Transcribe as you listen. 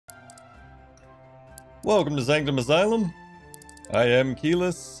Welcome to Sanctum Asylum. I am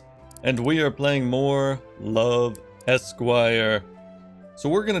Keyless, and we are playing more Love Esquire. So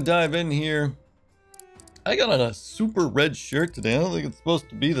we're gonna dive in here. I got on a super red shirt today. I don't think it's supposed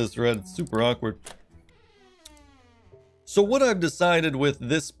to be this red. It's super awkward. So what I've decided with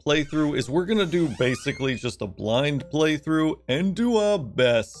this playthrough is we're gonna do basically just a blind playthrough and do our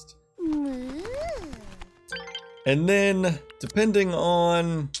best. And then, depending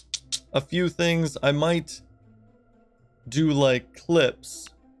on a few things, I might do like clips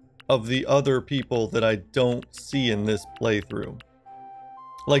of the other people that I don't see in this playthrough.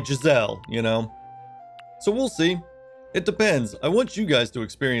 Like Giselle, you know? So we'll see. It depends. I want you guys to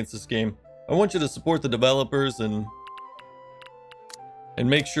experience this game. I want you to support the developers and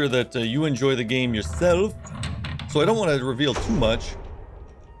make sure that you enjoy the game yourself. So I don't want to reveal too much,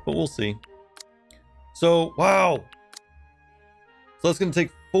 but we'll see. So, wow. So that's going to take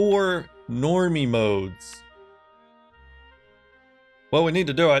 4 normie modes. Well, we need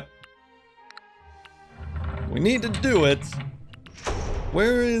to do it. We need to do it.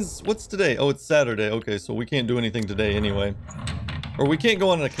 What's today? Oh, it's Saturday. Okay, so we can't do anything today anyway. Or we can't go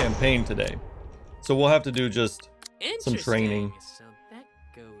on a campaign today. So we'll have to do just some training. So that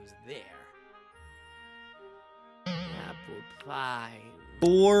goes there. Apple pie.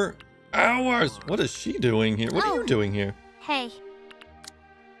 4 hours. What is she doing here? What are you doing here? Hey.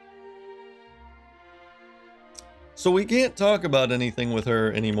 So we can't talk about anything with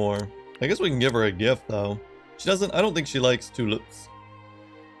her anymore. I guess we can give her a gift though. I don't think she likes tulips.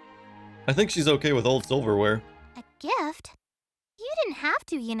 I think she's okay with old silverware. A gift? You didn't have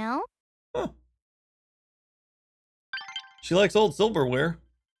to, you know. Huh. She likes old silverware.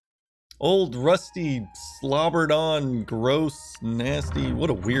 Old, rusty, slobbered on, gross, nasty. What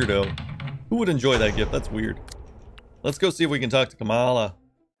a weirdo. Who would enjoy that gift? That's weird. Let's go see if we can talk to Kamala.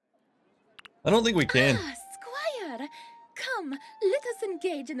 I don't think we can. Squire! Come, let us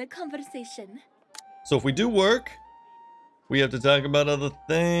engage in a conversation. So if we do work, we have to talk about other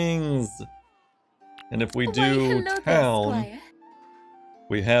things. And if we do hello town, there, Squire.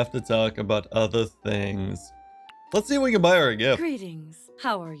 we have to talk about other things. Let's see if we can buy her a gift. Greetings.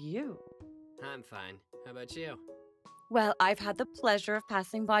 How are you? I'm fine. How about you? Well, I've had the pleasure of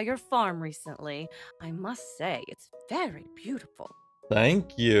passing by your farm recently. I must say, it's very beautiful.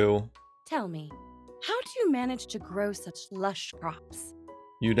 Thank you. Tell me, how do you manage to grow such lush crops?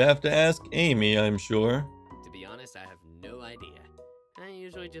 You'd have to ask Amy, I'm sure. To be honest, I have no idea. I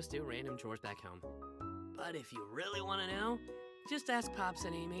usually just do random chores back home. But if you really want to know, just ask Pops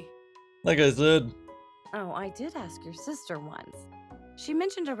and Amy. Like I said, Oh, I did ask your sister once. She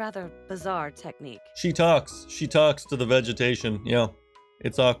mentioned a rather bizarre technique. she talks. She talks to the vegetation. Yeah,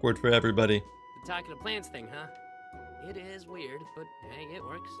 it's awkward for everybody. The talking to plants thing, huh? It is weird, but hey, it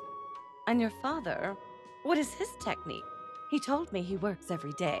works. And your father, what is his technique? He told me he works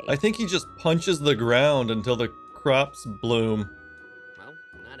every day. I think he just punches the ground until the crops bloom. Well,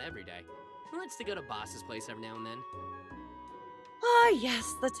 not every day. He likes to go to Boss's place every now and then. Ah,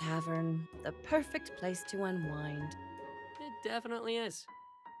 yes, the tavern. The perfect place to unwind. It definitely is.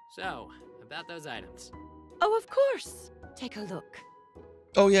 So, about those items. Oh, of course. Take a look.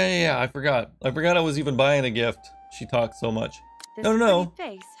 Oh, yeah, I forgot. I was even buying a gift. She talks so much. This No.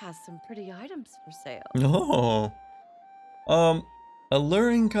 pretty face has some pretty items for sale. No.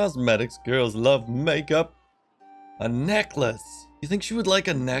 Alluring cosmetics. Girls love makeup. A necklace. You think she would like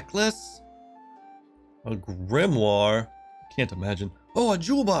a necklace? A grimoire? Can't imagine. Oh, a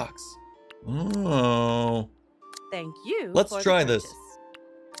jewel box. Oh. Thank you. Let's for the try this. purchase.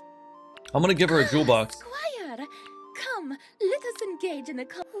 I'm gonna give her a jewel box. Squire! Come, let us engage in a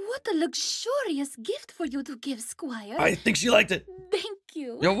What a luxurious gift for you to give, Squire. I think she liked it. Thank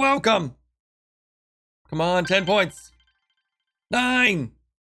you. You're welcome. Come on, 10 points. 9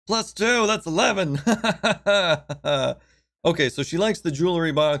 plus 2, that's 11. Okay, so she likes the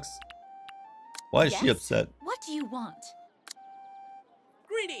jewelry box. Why is she Yes? upset? What do you want?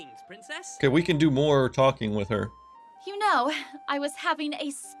 Greetings, princess! Okay, we can do more talking with her. You know, I was having a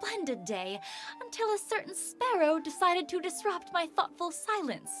splendid day until a certain sparrow decided to disrupt my thoughtful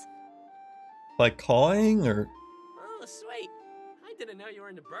silence. By cawing or... Oh, sweet. I didn't know you were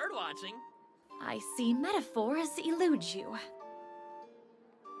into bird watching. I see metaphors elude you.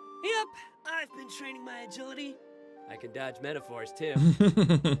 Yep, I've been training my agility. I can dodge metaphors too.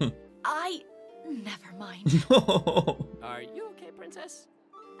 Never mind. Are you okay, princess?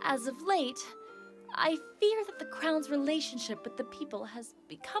 As of late, I fear that the crown's relationship with the people has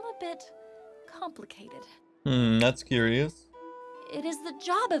become a bit complicated. That's curious. It is the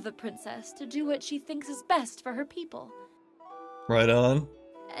job of a princess to do what she thinks is best for her people. Right on.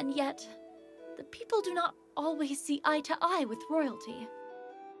 And yet, The people do not always see eye to eye with royalty.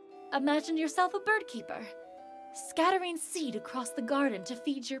 Imagine yourself a bird keeper, scattering seed across the garden to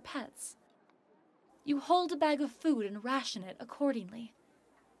feed your pets. You hold a bag of food and ration it accordingly.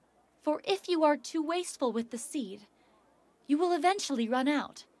 For if you are too wasteful with the seed, you will eventually run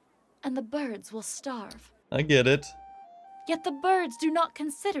out, and the birds will starve. I get it. Yet the birds do not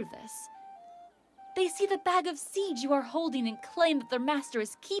consider this. They see the bag of seed you are holding and claim that their master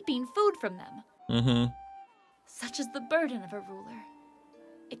is keeping food from them. Mm-hmm. Such is the burden of a ruler.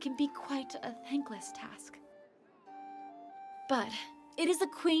 It can be quite a thankless task. But it is a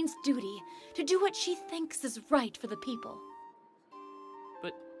queen's duty to do what she thinks is right for the people.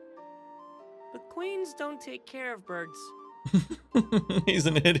 But queens don't take care of birds. He's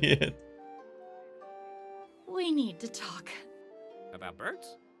an idiot. We need to talk. About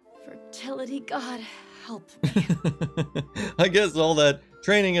birds? Fertility god, help me. I guess all that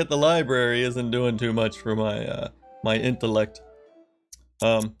training at the library isn't doing too much for my my intellect.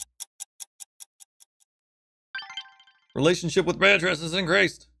 Relationship with Beatrice is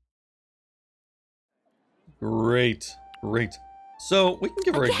increased. Great, great. So we can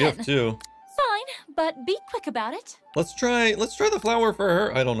give her a gift too. Fine, but be quick about it. Let's try the flower for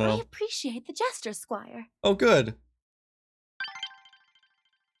her. I don't know. I appreciate the gesture, Squire. Oh, good.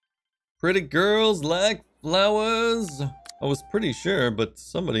 Pretty girls like flowers. I was pretty sure, but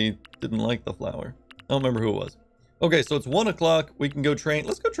somebody didn't like the flower. I don't remember who it was. Okay, so it's 1 o'clock. We can go train.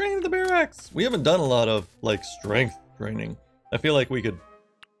 Let's go train at the barracks. We haven't done a lot of like strength training. I feel like we could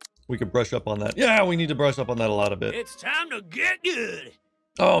brush up on that. Yeah, we need to brush up on that a lot a bit. It's time to get good.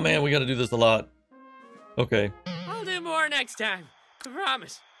 Oh man, we got to do this a lot. Okay. I'll do more next time. I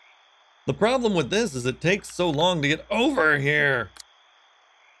promise. The problem with this is it takes so long to get over here.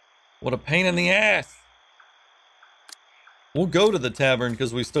 What a pain in the ass. We'll go to the tavern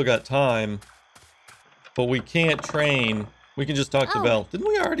because we still got time. But we can't train. We can just talk to Belle. Didn't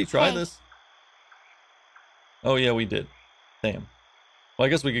we already try this? Oh yeah, we did. Damn. Well, I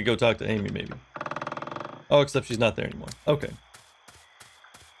guess we could go talk to Amy maybe. Oh, except she's not there anymore. Okay.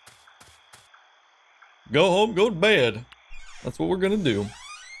 Go home, go to bed. That's what we're gonna do.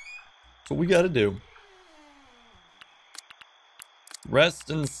 That's what we gotta do. Rest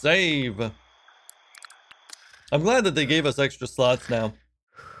and save. I'm glad that they gave us extra slots now.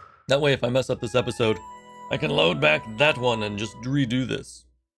 That way, if I mess up this episode, I can load back that one and just redo this.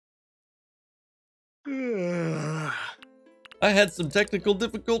 I had some technical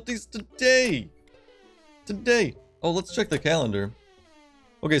difficulties today. Oh, let's check the calendar.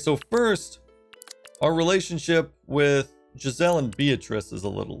 Okay, so first, our relationship with Giselle and Beatrice is a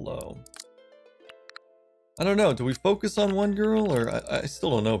little low. I don't know. Do we focus on one girl, or I still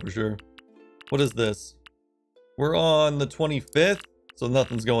don't know for sure. What is this? We're on the 25th, so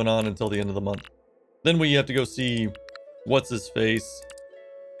nothing's going on until the end of the month. Then we have to go see what's his face.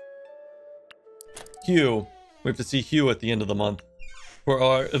 Hugh. We have to see Hugh at the end of the month for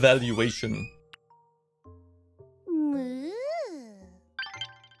our evaluation.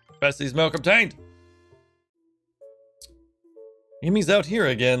 Bessie's milk obtained. Amy's out here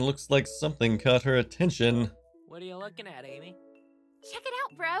again. Looks like something caught her attention. What are you looking at, Amy? Check it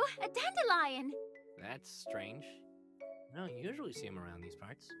out, bro. A dandelion. That's strange. I don't usually see them around these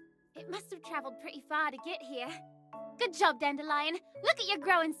parts. It must have traveled pretty far to get here. Good job, dandelion. Look at you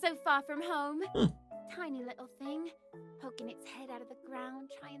growing so far from home. Tiny little thing, poking its head out of the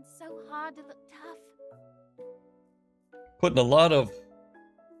ground, trying so hard to look tough. Putting a lot of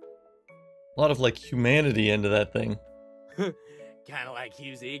like humanity into that thing. Kind of like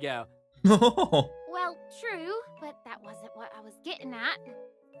Hugh's ego. Well, true, but that wasn't what I was getting at.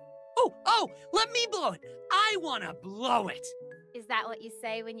 Oh, let me blow it. I want to blow it. Is that what you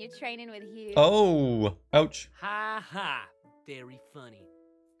say when you're training with Hugh? Oh, ouch. Ha ha. Very funny.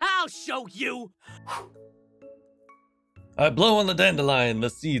 I'll show you. I blow on the dandelion, the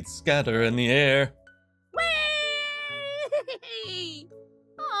seeds scatter in the air. Whee!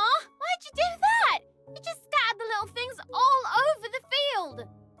 Aw, why'd you do that? You just scattered the little things all over the field.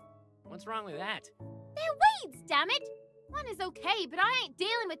 What's wrong with that? They're weeds, damn it. One is okay, but I ain't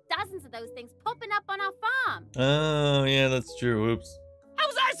dealing with dozens of those things popping up on our farm. Oh, yeah, that's true. Oops. How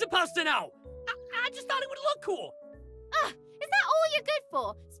was I supposed to know? I just thought it would look cool. Ugh, is that all you're good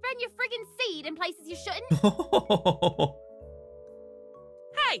for? Spreading your friggin' seed in places you shouldn't?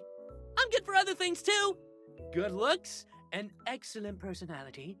 Hey, I'm good for other things too. Good looks, an excellent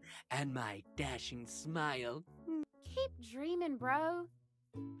personality, and my dashing smile. Keep dreaming, bro.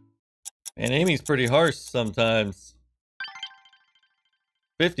 And Amy's pretty harsh sometimes.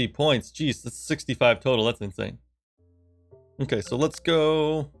 50 points. Jeez, that's 65 total. That's insane. Okay, so let's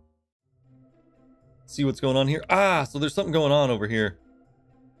go. see what's going on here. Ah, so there's something going on over here.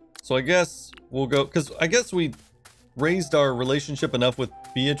 So I guess we'll go, because I guess we raised our relationship enough with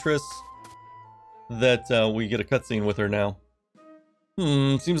Beatrice that we get a cutscene with her now.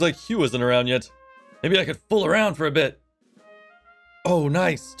 Seems like Hugh isn't around yet. Maybe I could fool around for a bit. Oh,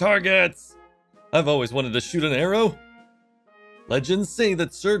 nice. Targets! I've always wanted to shoot an arrow. Legends say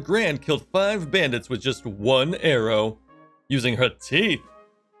that Sir Grant killed 5 bandits with just 1 arrow, using her teeth.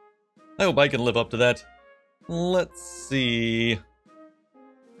 I hope I can live up to that. Let's see.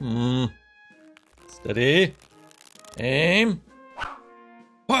 Steady. Aim.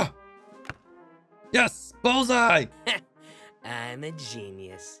 Wah! Yes! Bullseye! I'm a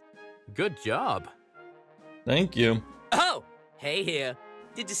genius. Good job. Thank you. Oh! Hey here.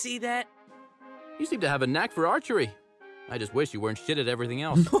 Did you see that? You seem to have a knack for archery. I just wish you weren't shit at everything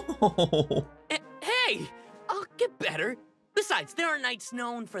else. No. Hey! I'll get better. Besides, there are knights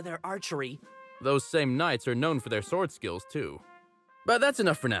known for their archery. Those same knights are known for their sword skills, too. But that's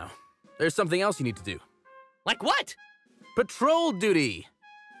enough for now. There's something else you need to do. Like what? Patrol duty!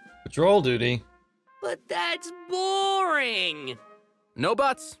 Patrol duty. But that's boring. No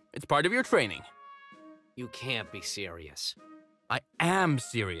buts. It's part of your training. You can't be serious. I am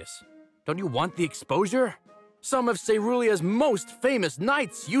serious. Don't you want the exposure? Some of Cerulea's most famous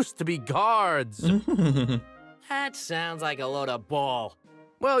knights used to be guards. That sounds like a load of bull.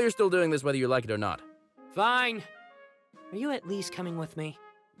 Well, you're still doing this whether you like it or not. Fine. Are you at least coming with me?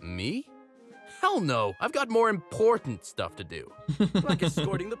 Me? Hell no. I've got more important stuff to do. Like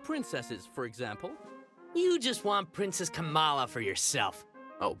escorting the princesses, for example. You just want Princess Kamala for yourself.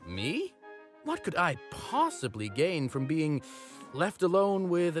 Oh, me? What could I possibly gain from being left alone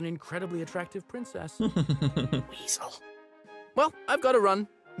with an incredibly attractive princess? Weasel. Well, I've got to run.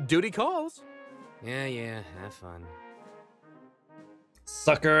 Duty calls. Yeah, have fun.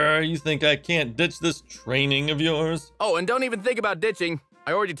 Sucker, you think I can't ditch this training of yours? Oh, and don't even think about ditching.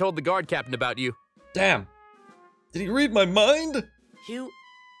 I already told the guard captain about you. Damn. Did he read my mind? Hugh,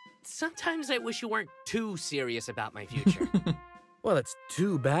 sometimes I wish you weren't too serious about my future. Well, it's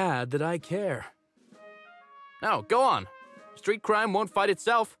too bad that I care. Now, go on. Street crime won't fight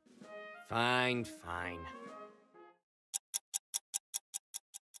itself. Fine.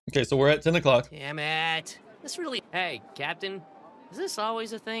 Okay, so we're at 10 o'clock. Damn it. This really... Hey, Captain, is this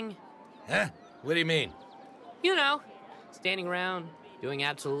always a thing? Huh? What do you mean? You know, standing around, doing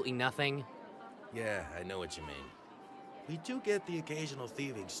absolutely nothing. Yeah, I know what you mean. We do get the occasional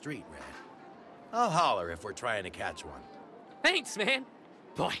thieving street rat. I'll holler if we're trying to catch one. Thanks, man.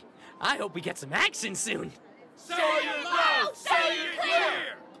 Boy, I hope we get some action soon. Say it loud! Say it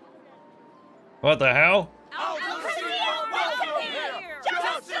clear! What the hell?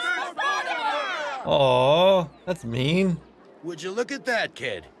 Aww, that's mean. Would you look at that,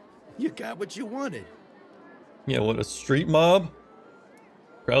 kid? You got what you wanted. Yeah, what, a street mob?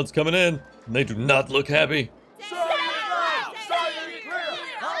 Crowd's coming in, and they do not look happy.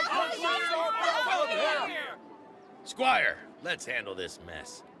 Squire, let's handle this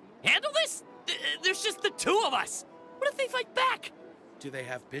mess. Handle this? There's just the 2 of us. What if they fight back? Do they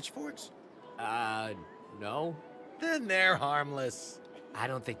have pitchforks? No. Then they're harmless. I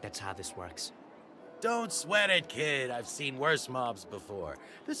don't think that's how this works. Don't sweat it, kid. I've seen worse mobs before.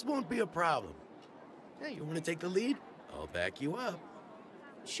 This won't be a problem. Hey, you want to take the lead? I'll back you up.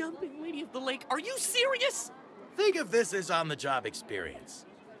 Jumping Lady of the Lake, are you serious? Think of this as on-the-job experience.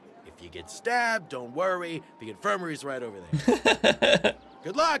 If you get stabbed, don't worry. The infirmary's right over there.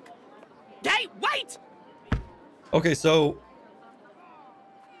 Good luck! Hey, wait! Okay, so...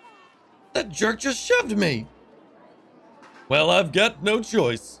 that jerk just shoved me! Well, I've got no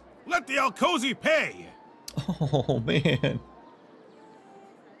choice. Let the Alcozy pay! Oh, man.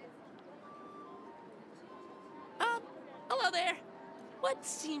 Hello there. What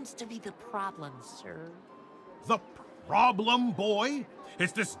seems to be the problem, sir? The problem, boy,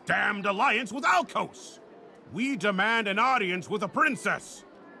 is this damned alliance with Alcos. We demand an audience with a princess.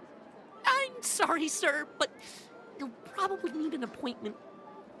 I'm sorry, sir, but you'll probably need an appointment.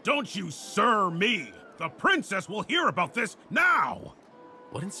 Don't you sir me. The princess will hear about this now.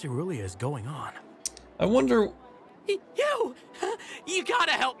 What in Cerulea is going on? I wonder, You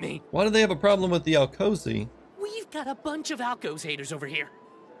gotta help me. why do they have a problem with the Alcozy? We've got a bunch of Alcos haters over here.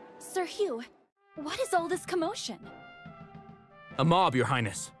 Sir Hugh, what is all this commotion? A mob, Your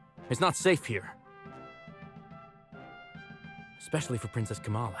Highness. It's not safe here. Especially for Princess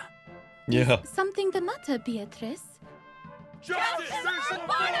Kamala. Yeah. Something the matter, Beatrice? Justice for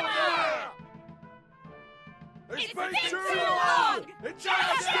Barnabas! It's been too long!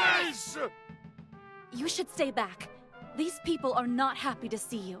 Justice! You should stay back. These people are not happy to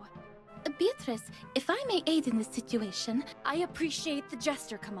see you. Beatrice, if I may aid in this situation... I appreciate the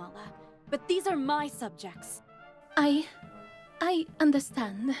gesture, Kamala, but these are my subjects. I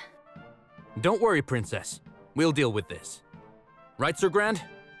understand. Don't worry, Princess. We'll deal with this. Right, Sir Grand?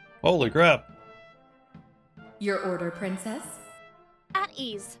 Holy crap. Your order, Princess? At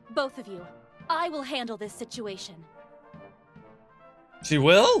ease, both of you. I will handle this situation. She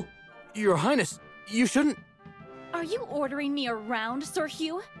will? Your Highness, you shouldn't... Are you ordering me around, Sir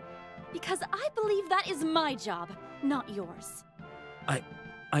Hugh? Because I believe that is my job, not yours.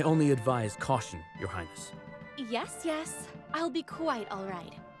 I only advise caution, Your Highness. Yes, I'll be quite all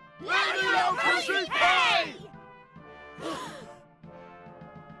right.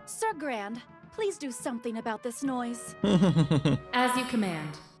 Sir Grand, please do something about this noise. As you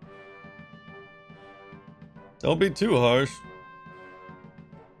command. Don't be too harsh.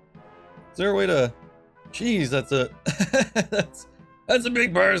 Is there a way to... Jeez, that's a... that's a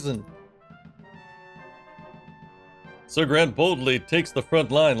big person. Sir Grant boldly takes the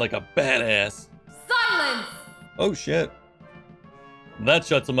front line like a badass. Silence! Oh shit. That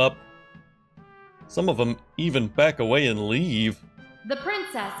shuts them up. Some of them even back away and leave. The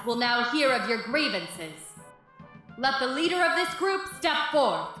princess will now hear of your grievances. Let the leader of this group step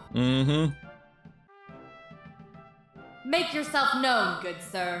forth. Mm-hmm. Make yourself known, good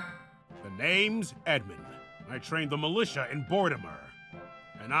sir. The name's Edmund. I trained the militia in Mortimer.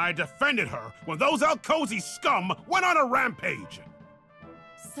 And I defended her when those Alcozy scum went on a rampage.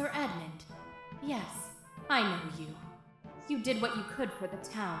 Sir Edmund, yes, I know you. You did what you could for the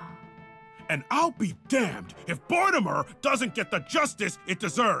town. And I'll be damned if Mortimer doesn't get the justice it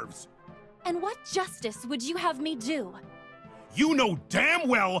deserves. And what justice would you have me do? You know damn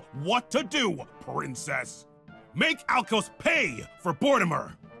well what to do, princess. Make Alcos pay for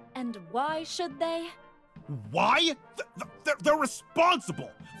Mortimer. And why should they? Why? They're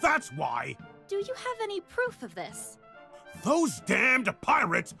responsible. That's why. Do you have any proof of this? Those damned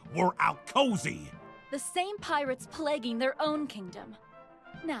pirates were Alcozy. The same pirates plaguing their own kingdom.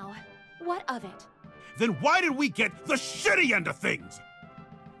 Now, what of it? Then why did we get the shitty end of things?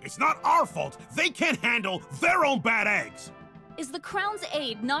 It's not our fault they can't handle their own bad eggs. Is the Crown's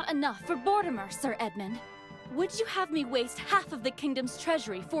aid not enough for Mortimer, Sir Edmund? Would you have me waste half of the kingdom's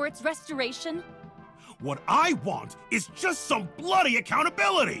treasury for its restoration? What I want is just some bloody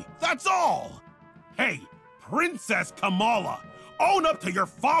accountability, that's all! Hey, Princess Kamala, own up to your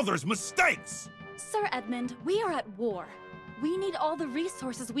father's mistakes! Sir Edmund, we are at war. We need all the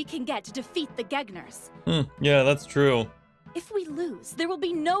resources we can get to defeat the Gegners. Yeah, that's true. If we lose, there will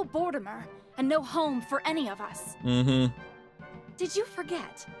be no Mortimer, and no home for any of us. Mm-hmm. Did you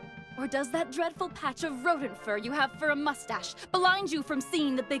forget? Or does that dreadful patch of rodent fur you have for a mustache blind you from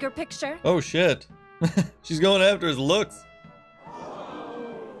seeing the bigger picture? Oh shit. She's going after his looks.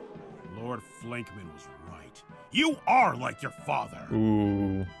 Lord Flankman was right. You are like your father.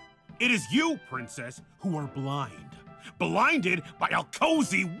 Ooh. It is you, princess, who are blind. Blinded by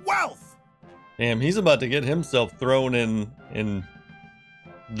Alcozy wealth! Damn, he's about to get himself thrown in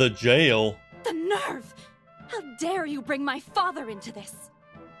the jail. The nerve! How dare you bring my father into this?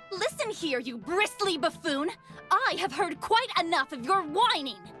 Listen here, you bristly buffoon! I have heard quite enough of your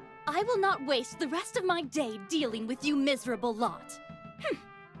whining! I will not waste the rest of my day dealing with you miserable lot.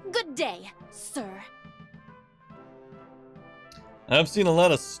 Good day, sir. I've seen a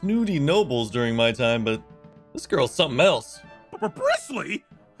lot of snooty nobles during my time, but this girl's something else. But Bristly?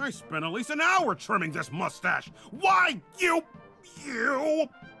 I spent at least an hour trimming this mustache. Why, you...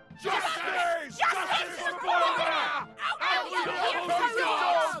 Justice! Justice for Border!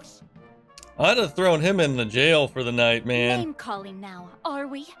 I'd have thrown him in the jail for the night, man. Name-calling now, are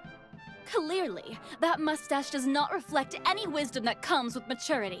we? Clearly, that mustache does not reflect any wisdom that comes with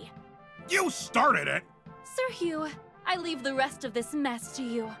maturity. You started it! Sir Hugh, I leave the rest of this mess to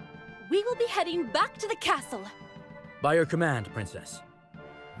you. We will be heading back to the castle. By your command, Princess.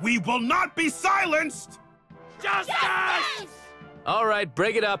 We will not be silenced! Justice! All right,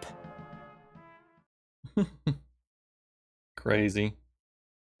 break it up. Crazy.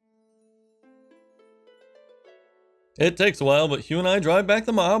 It takes a while, but Hugh and I drive back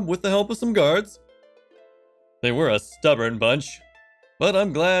the mob with the help of some guards. They were a stubborn bunch, but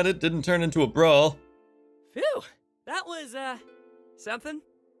I'm glad it didn't turn into a brawl. Phew, that was, something.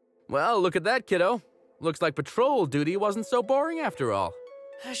 Well, look at that, kiddo. Looks like patrol duty wasn't so boring after all.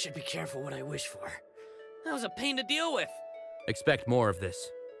 I should be careful what I wish for. That was a pain to deal with. Expect more of this.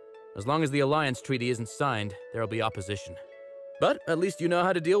 As long as the alliance treaty isn't signed, there'll be opposition. But at least you know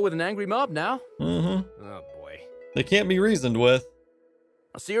how to deal with an angry mob now. Mm-hmm. Oh boy. They can't be reasoned with.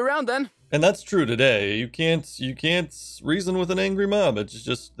 I'll see you around then. And that's true today. You can't reason with an angry mob. It's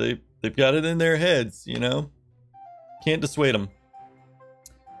just they they've got it in their heads, you know? Can't dissuade them.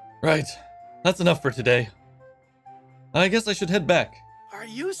 Right. That's enough for today. I guess I should head back. Are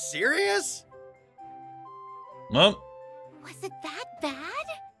you serious? Well, Was it that bad?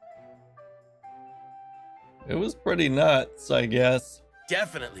 it was pretty nuts, I guess.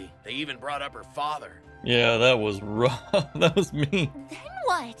 Definitely. They even brought up her father. Yeah, that was rough. That was mean. Then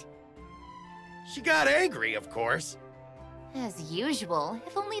what? She got angry, of course. As usual,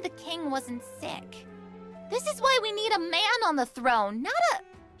 if only the king wasn't sick. This is why we need a man on the throne, not a...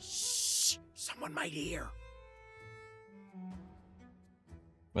 Shh! Someone might hear.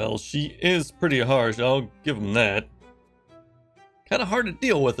 Well, she is pretty harsh, I'll give him that. Kinda hard to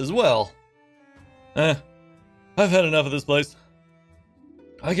deal with as well. I've had enough of this place.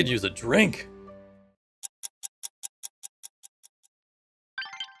 I could use a drink.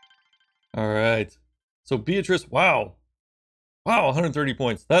 Alright. So Beatrice, wow. Wow, 130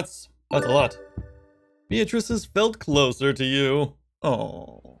 points. That's a lot. Beatrice has felt closer to you.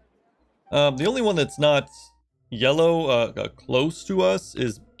 Oh. The only one that's not yellow, close to us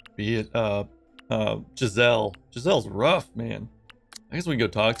is Giselle. Giselle's rough, man. I guess we can go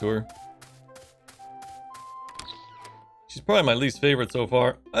talk to her. She's probably my least favorite so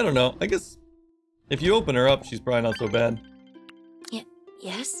far. I don't know. I guess if you open her up, she's probably not so bad.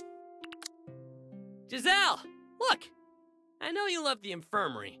 Yes? Giselle, look! I know you love the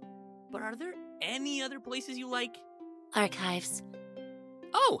infirmary, but are there any other places you like? Archives.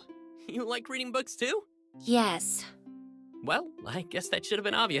 Oh, you like reading books too? Yes. Well, I guess that should have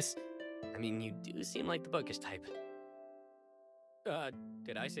been obvious. I mean, you do seem like the bookish type.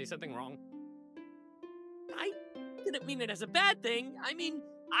 Did I say something wrong? I didn't mean it as a bad thing. I mean,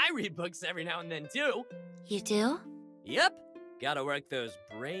 I read books every now and then too. You do? Yep. Gotta work those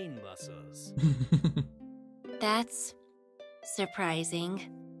brain muscles. That's surprising.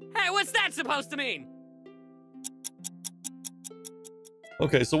 Hey, what's that supposed to mean?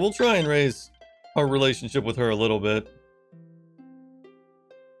 Okay, so we'll try and raise our relationship with her a little bit.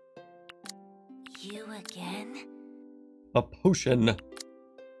 You again? A potion.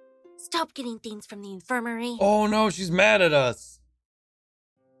 Stop getting things from the infirmary. Oh no, she's mad at us.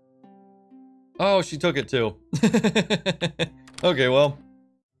 Oh, she took it too. Okay, well.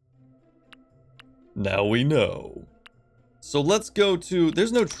 Now we know. So let's go to...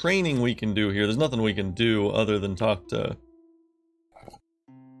 There's no training we can do here. There's nothing we can do other than talk to...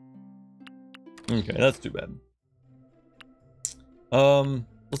 Okay, that's too bad.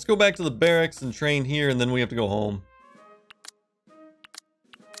 Let's go back to the barracks and train here, and then we have to go home.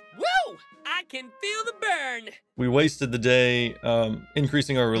 Woo! I can feel the burn! We wasted the day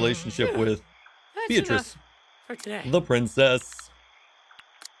increasing our relationship with That's Beatrice, enough for today. the princess.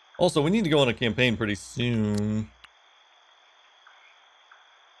 Also, we need to go on a campaign pretty soon.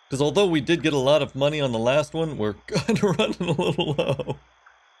 Because although we did get a lot of money on the last one, we're kind of running a little low.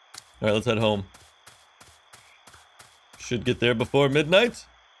 Alright, let's head home. Should get there before midnight?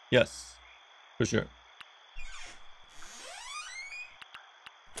 Yes, for sure.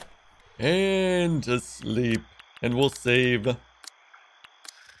 And to sleep. And we'll save.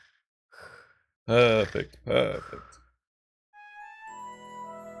 Perfect, perfect.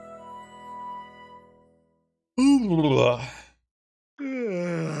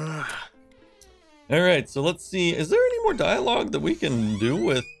 Alright, so let's see. Is there any more dialogue that we can do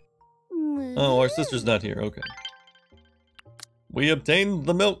with... Oh, our sister's not here. Okay. We obtained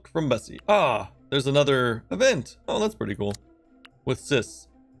the milk from Bessie. Ah, there's another event. Oh, that's pretty cool. With Sis.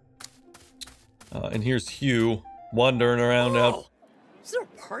 And here's Hugh wandering around out. Is there a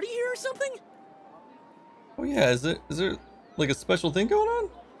party here or something? Oh yeah, is there like a special thing going on?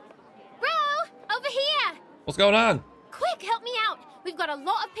 Bro, over here! What's going on? Quick, help me out. We've got a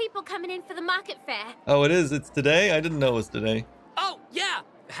lot of people coming in for the market fair. Oh, it is. It's today? I didn't know it was today. Oh, yeah.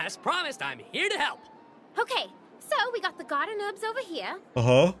 As promised, I'm here to help. Okay, so we got the garden herbs over here.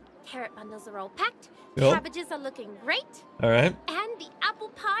 Uh-huh. Carrot bundles are all packed. Yep. Cabbages are looking great. All right. And the apple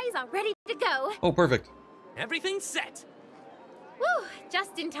pies are ready to go. Oh, perfect. Everything's set. Woo,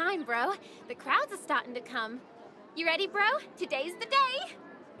 just in time, bro. The crowds are starting to come. You ready, bro? Today's the day.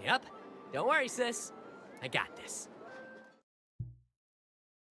 Yep. Don't worry, sis. I got this.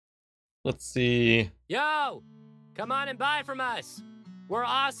 Let's see. Yo! Come on and buy from us. We're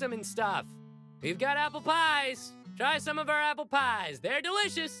awesome and stuff. We've got apple pies. Try some of our apple pies. They're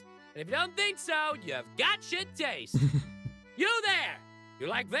delicious. And if you don't think so, you've got shit taste. You there! You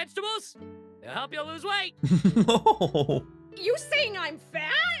like vegetables? They'll help you lose weight. No. You saying I'm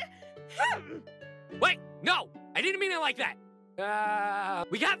fat? Wait, no! I didn't mean it like that.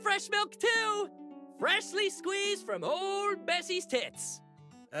 We got fresh milk too. Freshly squeezed from old Bessie's tits.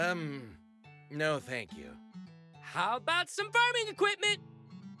 No thank you. How about some farming equipment?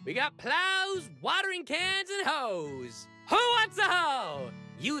 We got plows, watering cans, and hoes. Who wants a hoe?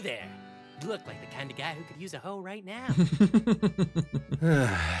 You there. You look like the kind of guy who could use a hoe right now.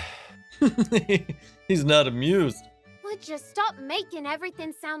 He's not amused. Would you stop making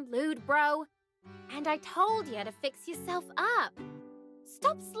everything sound lewd, bro? And I told you to fix yourself up.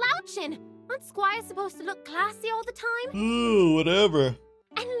 Stop slouching. Aren't squires supposed to look classy all the time? Ooh, whatever.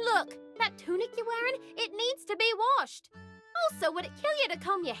 And look, that tunic you're wearing, it needs to be washed. Also, would it kill you to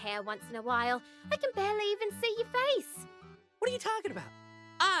comb your hair once in a while? I can barely even see your face. What are you talking about?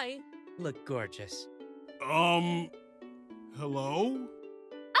 I look gorgeous. Hello?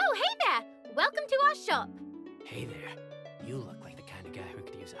 Oh, hey there! Welcome to our shop. Hey there. You look like the kind of guy who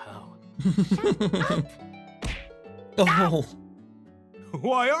could use a hoe. Oh.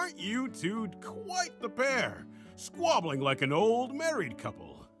 Why, aren't you two quite the pair? Squabbling like an old married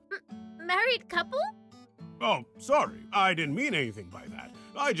couple. Married couple? Oh, sorry. I didn't mean anything by that.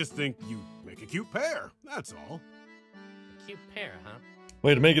 I just think you make a cute pair, that's all. A cute pair, huh?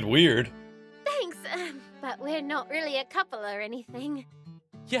 Way to make it weird. Thanks, but we're not really a couple or anything.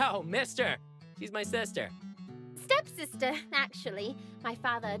 Yo, mister! She's my sister. Stepsister, actually. My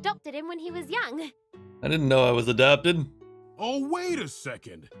father adopted him when he was young. I didn't know I was adopted. Oh, wait a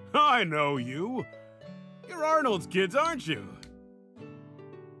second. I know you. You're Arnold's kids, aren't you?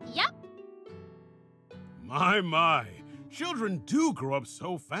 Yep. My. Children do grow up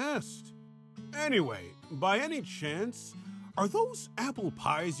so fast. Anyway, by any chance, are those apple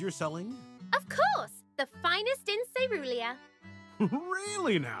pies you're selling? Of course. The finest in Cerulia.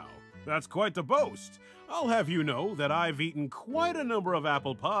 Really now? That's quite the boast. I'll have you know that I've eaten quite a number of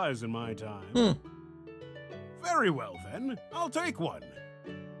apple pies in my time. Very well, then. I'll take one.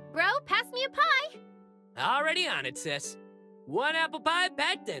 Bro, pass me a pie. Already on it, sis. One apple pie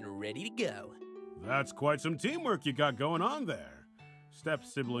packed and ready to go. That's quite some teamwork you got going on there.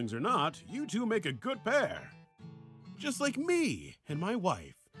 Step-siblings or not, you two make a good pair. Just like me and my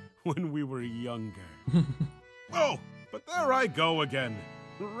wife when we were younger. Oh, but there I go again,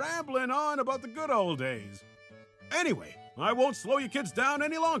 rambling on about the good old days. Anyway, I won't slow you kids down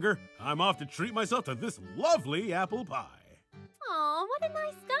any longer. I'm off to treat myself to this lovely apple pie. Aw, what a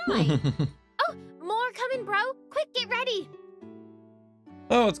nice guy. Oh, more coming, bro. Quick, get ready.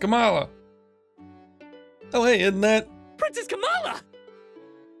 Oh, it's Kamala. Oh, hey, isn't that... Princess Kamala!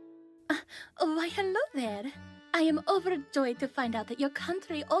 Why, hello there. I am overjoyed to find out that your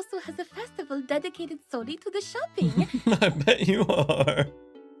country also has a festival dedicated solely to the shopping. I bet you are.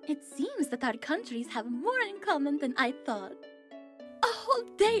 It seems that our countries have more in common than I thought. A whole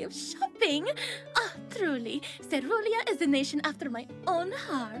day of shopping! Ah, truly, Cerulia is a nation after my own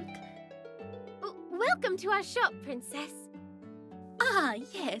heart. Welcome to our shop, Princess. Ah,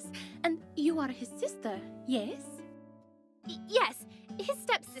 yes. And you are his sister, yes? Yes, his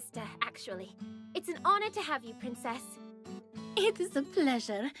stepsister, actually. It's an honor to have you, Princess. It is a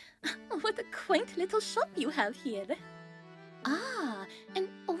pleasure. What a quaint little shop you have here. Ah, and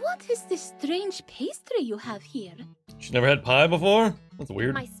what is this strange pastry you have here? She never had pie before? That's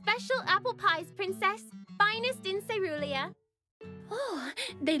weird. My special apple pies, Princess. Finest in Cerulia. Oh,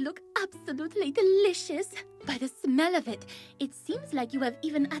 they look absolutely delicious. By the smell of it, it seems like you have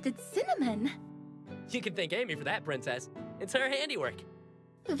even added cinnamon. You can thank Amy for that, Princess. It's her handiwork.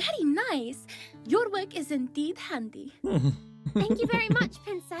 Very nice. Your work is indeed handy. Thank you very much,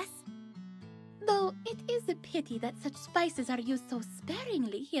 Princess. Though it is a pity that such spices are used so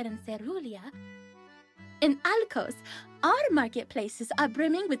sparingly here in Cerulia. In Alcos, our marketplaces are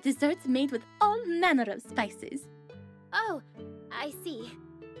brimming with desserts made with all manner of spices. Oh, I see.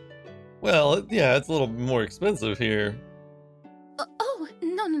 Well, yeah, it's a little more expensive here. Oh,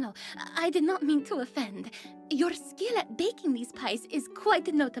 no. I did not mean to offend. Your skill at baking these pies is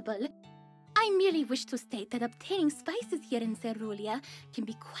quite notable. I merely wish to state that obtaining spices here in Cerulia can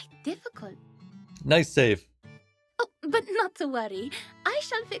be quite difficult. Nice save. Oh, but not to worry. I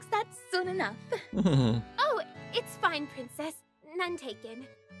shall fix that soon enough. Oh, it's fine, Princess. None taken.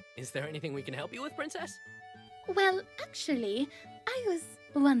 Is there anything we can help you with, Princess? Well, actually, I was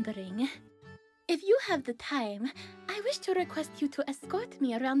wondering. If you have the time, I wish to request you to escort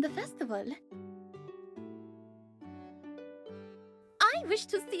me around the festival. I wish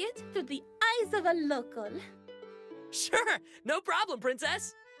to see it through the eyes of a local. Sure, no problem,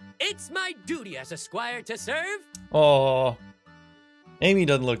 Princess. It's my duty as a squire to serve. Aww. Amy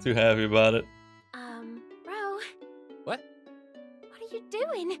doesn't look too happy about it. Bro. What? What are you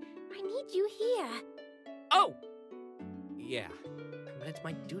doing? I need you here. Oh! Yeah, but it's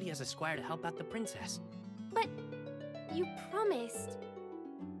my duty as a squire to help out the princess. But you promised.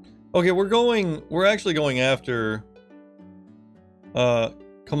 Okay, we're actually going after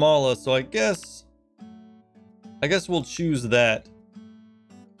Kamala, so I guess we'll choose that.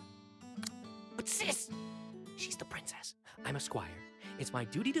 But sis, she's the princess. I'm Esquire. It's my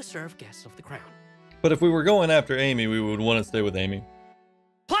duty to serve guests of the crown. But if we were going after Amy, we would want to stay with Amy.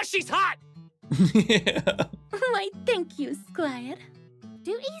 Plus, she's hot! Yeah. Why, thank you, Squire.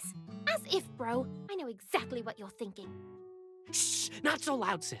 Duties? As if, bro. I know exactly what you're thinking. Shh! Not so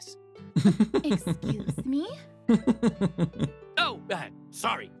loud, sis. Excuse me? Oh,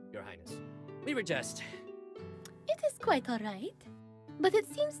 sorry, Your Highness. We were just... It is quite all right. But it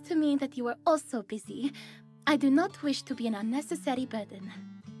seems to me that you are also busy. I do not wish to be an unnecessary burden.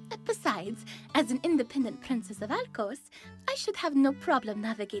 Besides, as an independent princess of Alcos, I should have no problem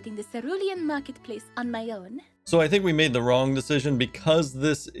navigating the Cerulean marketplace on my own. So I think we made the wrong decision. Because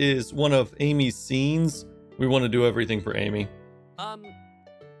this is one of Amy's scenes, we want to do everything for Amy.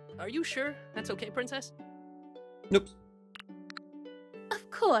 Are you sure that's okay, princess? Nope. Of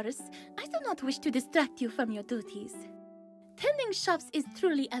course, I do not wish to distract you from your duties. Tending shops is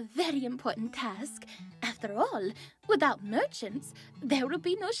truly a very important task. After all, without merchants, there will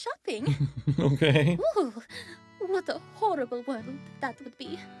be no shopping. Okay. Ooh, what a horrible world that would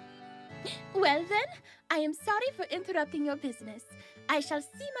be. Well then, I am sorry for interrupting your business. I shall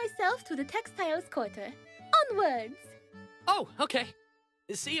see myself to the textiles quarter. Onwards! Oh, okay.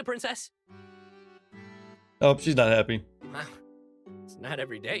 See you, princess. Oh, she's not happy. Wow. It's not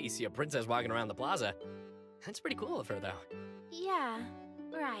every day you see a princess walking around the plaza. That's pretty cool of her, though. Yeah,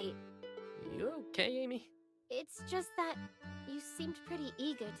 right. You okay, Amy? It's just that you seemed pretty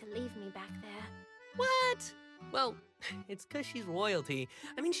eager to leave me back there. What? Well, it's 'cause she's royalty.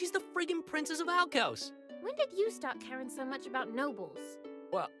 I mean, she's the friggin' princess of Alcos. When did you start caring so much about nobles?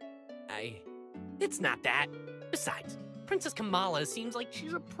 Well, It's not that. Besides, Princess Kamala seems like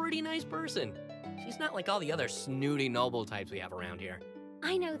she's a pretty nice person. She's not like all the other snooty noble types we have around here.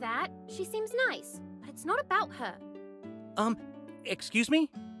 I know that. She seems nice, but it's not about her. Excuse me?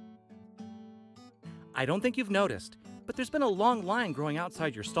 I don't think you've noticed, but there's been a long line growing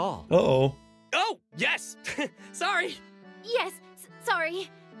outside your stall. Uh-oh. Oh, yes! Sorry! Yes, sorry.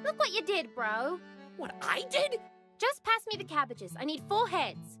 Look what you did, bro. What I did? Just pass me the cabbages. I need 4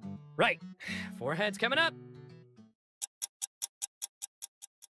 heads. Right. 4 heads coming up.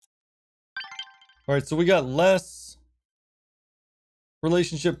 Alright, so we got less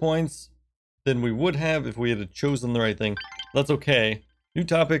relationship points than we would have if we had chosen the right thing. That's okay. New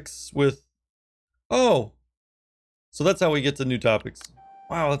topics with... Oh! So that's how we get to new topics.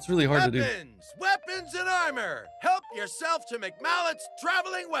 Wow, that's really hard to do. Weapons and armor! Help yourself to McMallet's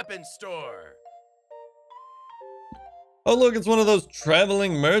Traveling Weapons Store! Oh look, it's one of those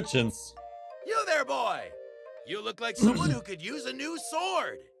traveling merchants. You there, boy! You look like someone who could use a new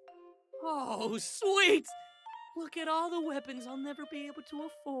sword! Oh, sweet! Look at all the weapons I'll never be able to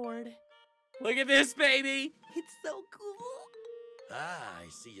afford. Look at this, baby! It's so cool! Ah, I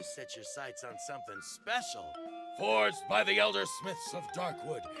see you set your sights on something special. Forged by the Elder Smiths of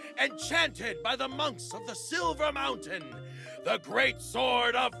Darkwood, enchanted by the monks of the Silver Mountain, the Great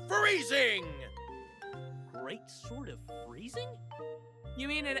Sword of Freezing! Great Sword of Freezing? You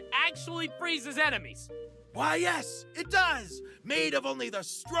mean it actually freezes enemies? Why, yes, it does! Made of only the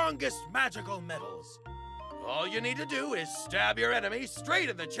strongest magical metals. All you need to do is stab your enemy straight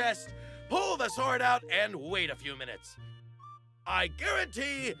in the chest, pull the sword out, and wait a few minutes. I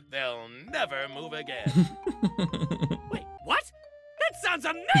guarantee they'll never move again. Wait, what? That sounds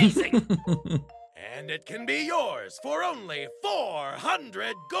amazing! And it can be yours for only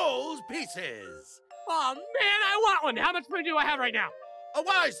 400 gold pieces. Oh man, I want one! How much money do I have right now? A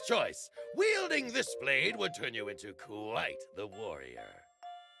wise choice. Wielding this blade would turn you into quite the warrior.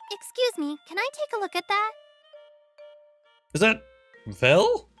 Excuse me, can I take a look at that? Is that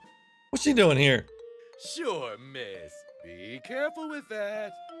Vel? What's she doing here? Sure, miss. Be careful with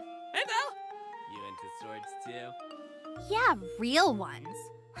that. Hey, Val! You into swords too? Yeah, real ones.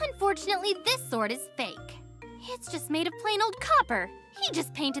 Unfortunately, this sword is fake. It's just made of plain old copper. He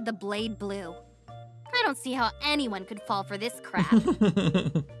just painted the blade blue. I don't see how anyone could fall for this crap.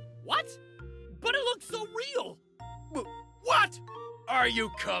 What? But it looks so real! What? Are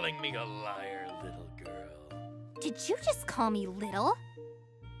you calling me a liar, little girl? Did you just call me little?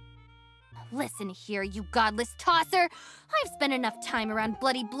 Listen here, you godless tosser. I've spent enough time around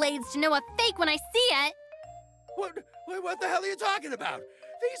bloody blades to know a fake when I see it. What the hell are you talking about?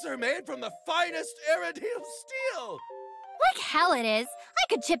 These are made from the finest Aerodale steel. Like hell it is. I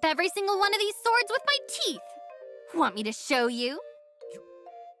could chip every single one of these swords with my teeth. Want me to show you?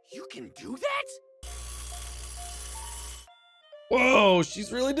 You can do that? Whoa,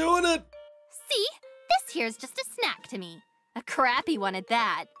 she's really doing it. See? This here's just a snack to me. A crappy one at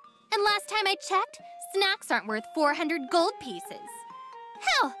that. And last time I checked, snacks aren't worth 400 gold pieces.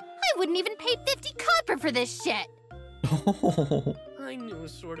 Hell, I wouldn't even pay 50 copper for this shit. I knew a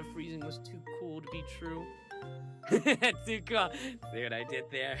sword of freezing was too cool to be true. Too cool. See what I did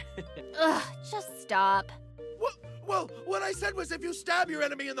there? Ugh, just stop. Well, what I said was if you stab your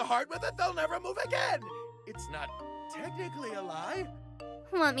enemy in the heart with it, they'll never move again. It's not technically a lie.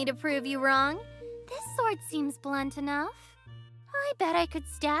 Want me to prove you wrong? This sword seems blunt enough. I bet I could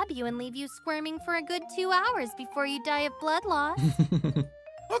stab you and leave you squirming for a good 2 hours before you die of blood loss.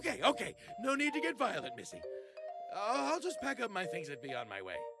 Okay. No need to get violent, Missy. I'll just pack up my things and be on my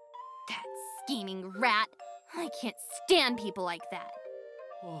way. That scheming rat. I can't stand people like that.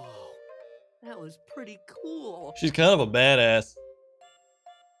 Whoa, that was pretty cool. She's kind of a badass.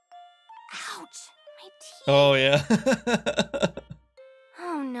 Ouch, my teeth. Oh, yeah.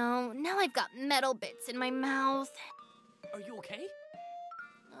 Oh no, now I've got metal bits in my mouth. Are you okay?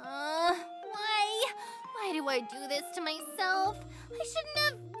 Why? Why do I do this to myself? I shouldn't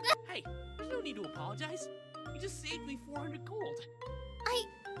have... Hey, there's no need to apologize. You just saved me 400 gold.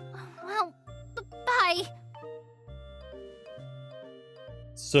 Well, bye.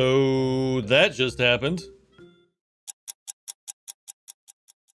 So that just happened.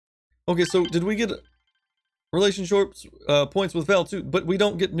 Okay, so did we get relationship points with Val too? But we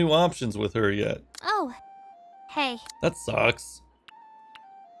don't get new options with her yet. Oh, hey. That sucks.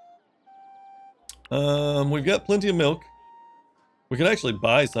 We've got plenty of milk. We could actually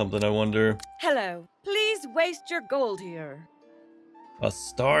buy something, I wonder. Hello. Please waste your gold here. A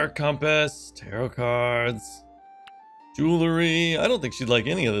star compass, tarot cards, jewelry. I don't think she'd like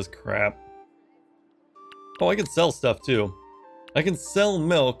any of this crap. Oh, I can sell stuff too. I can sell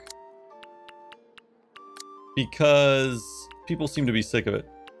milk because people seem to be sick of it.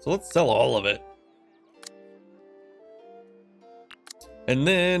 So let's sell all of it. And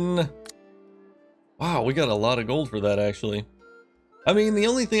then... Wow, we got a lot of gold for that, actually. I mean, the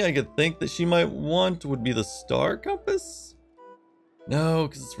only thing I could think that she might want would be the star compass? No,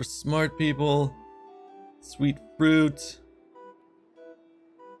 because it's for smart people. Sweet fruit.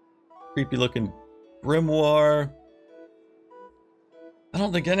 Creepy looking grimoire. I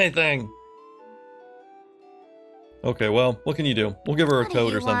don't think anything. Okay, well, what can you do? We'll give her a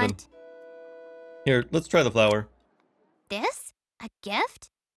toad or something. Here, let's try the flower. This? A gift?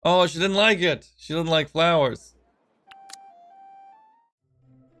 Oh, she didn't like it. She doesn't like flowers.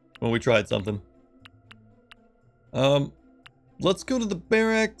 Well, we tried something. Let's go to the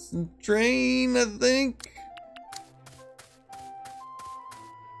barracks and train, I think.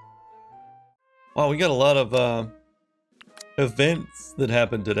 Wow, we got a lot of events that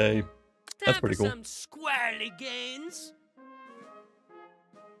happened today. That's pretty cool. Some squirrely gains.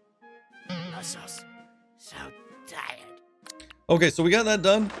 So tired. Okay, so we got that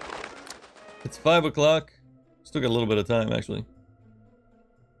done. It's 5 o'clock. Still got a little bit of time, actually.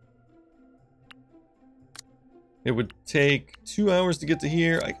 It would take 2 hours to get to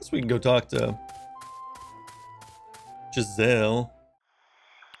here. I guess we can go talk to Giselle.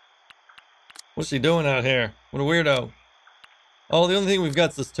 What's she doing out here? What a weirdo. Oh, the only thing we've got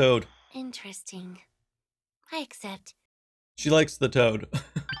is this toad. Interesting. I accept. She likes the toad.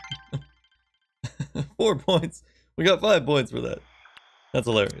 4 points. We got 5 points for that. That's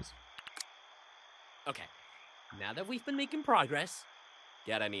hilarious. Okay, now that we've been making progress,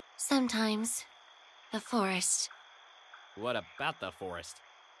 got any... Sometimes. The forest. What about the forest?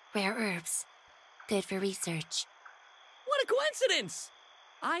 Rare herbs. Good for research. What a coincidence!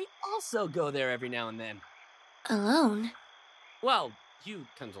 I also go there every now and then. Alone? Well, you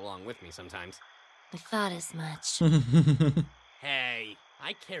comes along with me sometimes. I thought as much. Hey,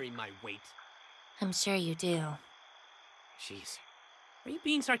 I carry my weight. I'm sure you do. Jeez. Are you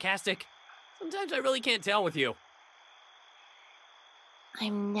being sarcastic? Sometimes I really can't tell with you.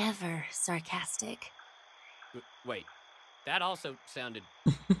 I'm never sarcastic. Wait, that also sounded...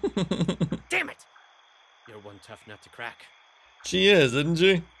 Damn it! You're one tough nut to crack. She is, isn't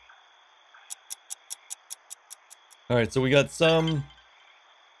she? Alright, so we got some...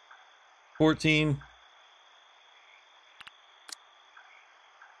 14.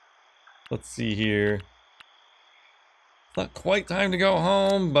 Let's see here. It's not quite time to go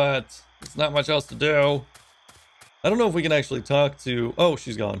home, but there's not much else to do. I don't know if we can actually talk to... Oh,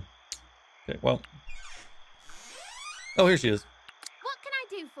 she's gone. Okay, well... Oh, here she is. What can I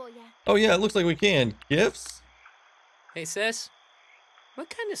do for you? Oh yeah, it looks like we can. Gifts? Hey, sis. What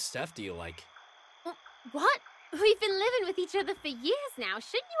kind of stuff do you like? What? We've been living with each other for years now.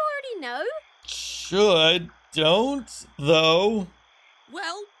 Shouldn't you already know? Should. don't, though.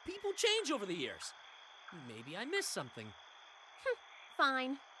 Well, people change over the years. Maybe I missed something.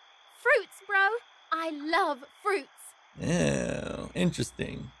 Fine. Fruits, bro. I love fruits. Yeah,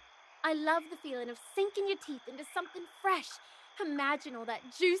 interesting. I love the feeling of sinking your teeth into something fresh. Imagine all that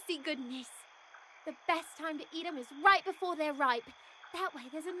juicy goodness. The best time to eat them is right before they're ripe. That way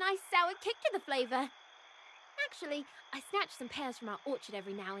there's a nice sour kick to the flavor. Actually, I snatch some pears from our orchard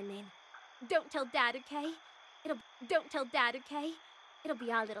every now and then. Don't tell Dad, okay? Don't tell Dad, okay? It'll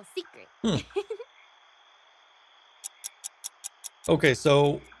be our little secret. Okay,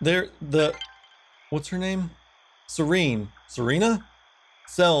 so what's her name? Serena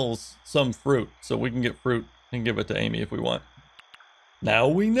sells some fruit, so we can get fruit and give it to Amy if we want. Now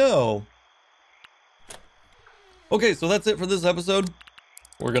we know. Okay, so that's it for this episode.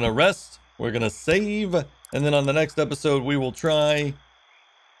 We're gonna rest, we're gonna save, and then on the next episode we will try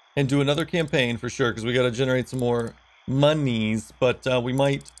and do another campaign for sure, because we gotta generate some more monies, but we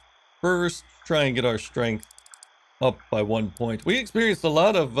might first try and get our strength up by 1 point. We experienced a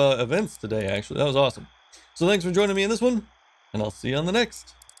lot of events today, actually. That was awesome. So thanks for joining me in this one, and I'll see you on the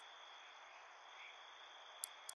next.